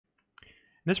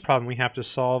In this problem, we have to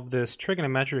solve this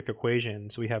trigonometric equation.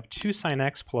 So we have 2 sine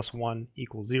x plus 1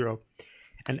 equals 0.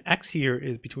 And x here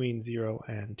is between 0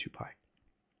 and 2 pi.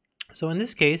 So in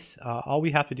this case, all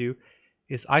we have to do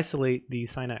is isolate the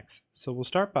sine x. So we'll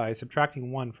start by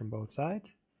subtracting 1 from both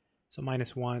sides. So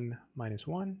minus 1 minus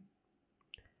 1.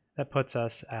 That puts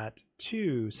us at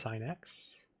 2 sine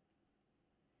x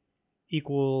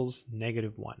equals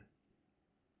negative 1.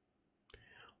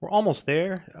 We're almost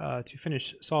there. To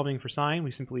finish solving for sine,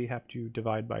 we simply have to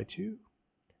divide by 2.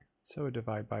 So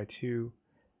divide by 2,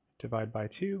 divide by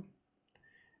 2.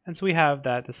 And so we have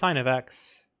that the sine of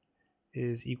x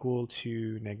is equal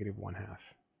to negative 1/2.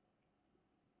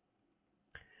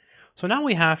 So now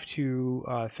we have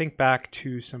to think back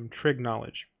to some trig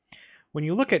knowledge. When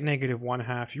you look at negative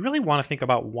 1/2, you really want to think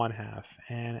about 1/2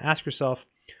 and ask yourself,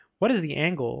 what is the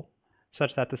angle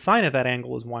such that the sine of that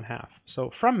angle is 1/2?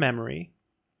 So from memory,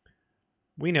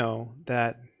 we know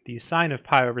that the sine of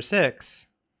pi over 6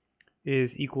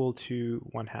 is equal to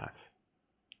 1/2.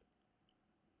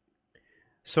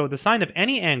 So the sine of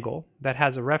any angle that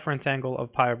has a reference angle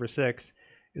of pi over 6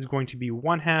 is going to be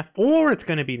 1/2, or it's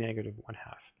going to be negative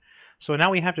 1/2. So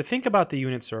now we have to think about the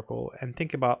unit circle and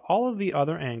think about all of the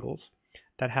other angles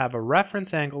that have a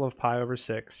reference angle of pi over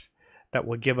 6 that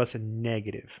will give us a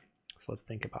negative. So let's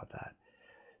think about that.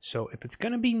 So if it's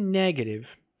going to be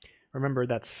negative, remember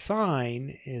that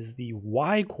sine is the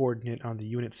y-coordinate on the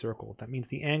unit circle. That means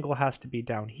the angle has to be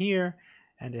down here,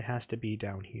 and it has to be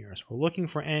down here. So we're looking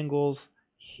for angles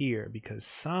here because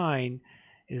sine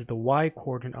is the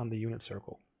y-coordinate on the unit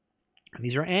circle. And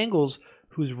these are angles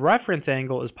whose reference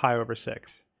angle is pi over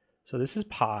 6. So this is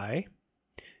pi,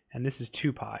 and this is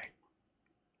 2 pi.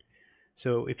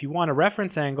 So if you want a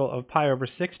reference angle of pi over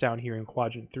 6 down here in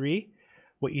quadrant 3,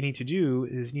 what you need to do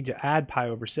is you need to add pi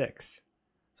over 6.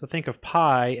 So think of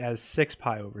pi as 6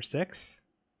 pi over 6.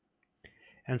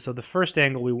 And so the first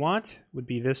angle we want would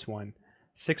be this one.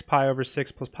 6 pi over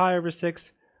 6 plus pi over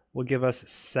 6 will give us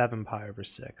 7 pi over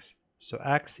 6. So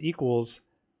x equals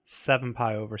 7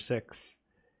 pi over 6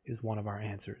 is one of our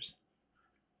answers.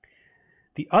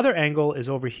 The other angle is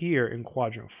over here in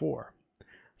quadrant 4.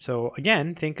 So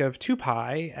again, think of 2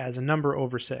 pi as a number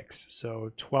over 6.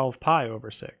 So 12 pi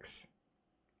over 6.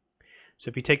 So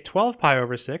if you take 12 pi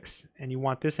over 6 and you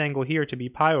want this angle here to be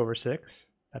pi over 6,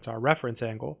 that's our reference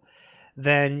angle,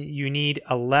 then you need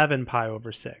 11 pi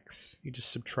over 6. You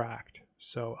just subtract.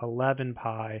 So 11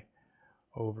 pi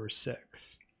over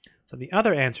 6. So the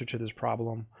other answer to this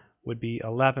problem would be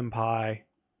 11 pi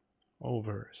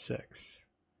over 6.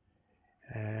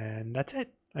 And that's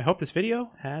it. I hope this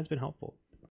video has been helpful.